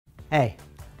Hey,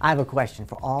 I have a question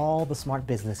for all the smart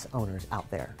business owners out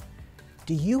there.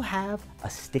 Do you have a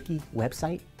sticky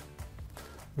website?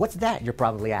 What's that, you're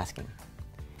probably asking?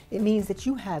 It means that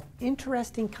you have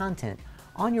interesting content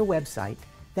on your website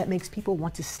that makes people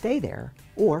want to stay there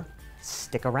or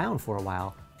stick around for a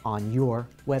while on your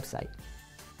website.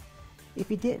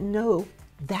 If you didn't know,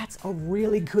 that's a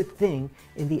really good thing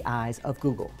in the eyes of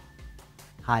Google.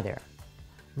 Hi there.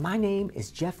 My name is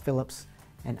Jeff Phillips,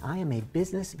 and I am a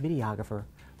business videographer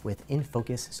with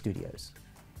InFocus Studios.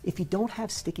 If you don't have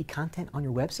sticky content on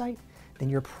your website, then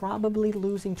you're probably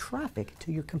losing traffic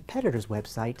to your competitor's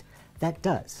website that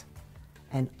does,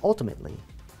 and ultimately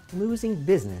losing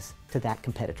business to that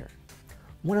competitor.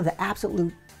 One of the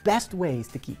absolute best ways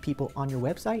to keep people on your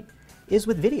website is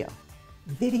with video.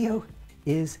 Video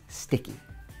is sticky.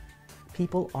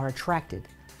 People are attracted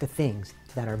to things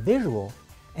that are visual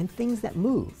and things that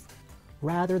move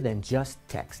rather than just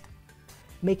text,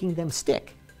 making them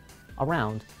stick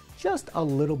around just a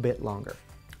little bit longer.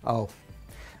 Oh,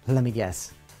 let me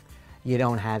guess. You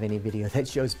don't have any video that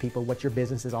shows people what your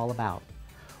business is all about.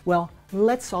 Well,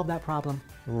 let's solve that problem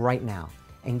right now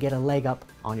and get a leg up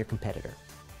on your competitor.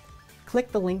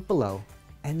 Click the link below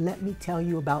and let me tell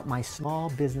you about my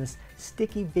small business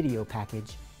sticky video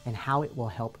package and how it will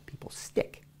help people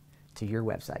stick to your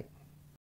website.